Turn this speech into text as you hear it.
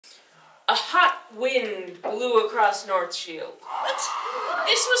a hot wind blew across Northshield.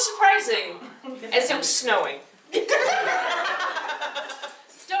 This was surprising, as it was snowing.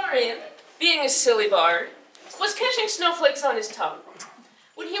 Dahrien, being a silly bard, was catching snowflakes on his tongue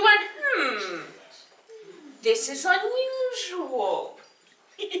when he went, this is unusual.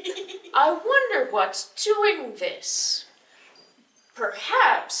 I wonder what's doing this.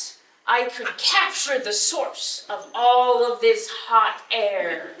 Perhaps I could capture the source of all of this hot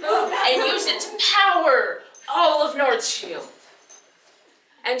air and use it to power all of Northshield.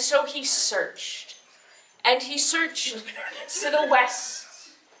 And so he searched. And he searched to the west.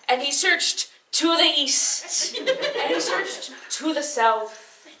 And he searched to the east. And he searched to the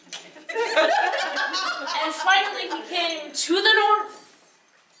south. And finally he came to the north.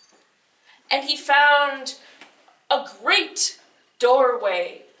 And he found a great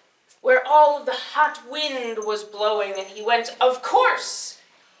doorway where all of the hot wind was blowing, and he went, of course,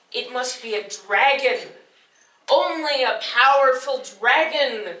 it must be a dragon. Only a powerful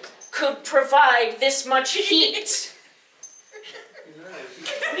dragon could provide this much heat.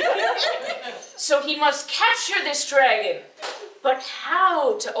 So he must capture this dragon. But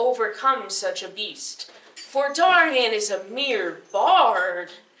how to overcome such a beast? For Dahrien is a mere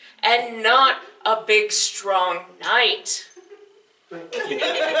bard, and not a big, strong knight. But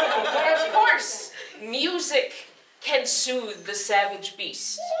of course, music can soothe the savage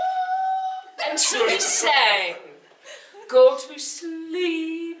beast. And so he sang, go to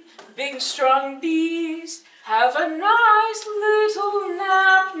sleep, big, strong beast, have a nice little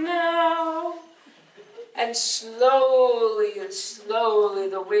nap now. And slowly and slowly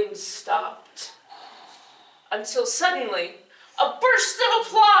the wind stopped, until suddenly, a burst of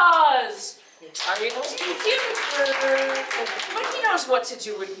applause! Dahrien was confused, but he knows what to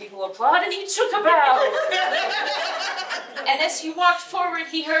do when people applaud, and he took a bow. And as he walked forward,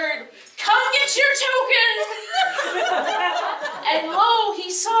 he heard, come get your token! And lo, he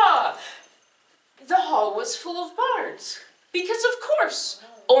saw, the hall was full of bards. Because of course,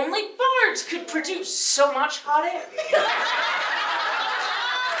 only bards could produce so much hot air.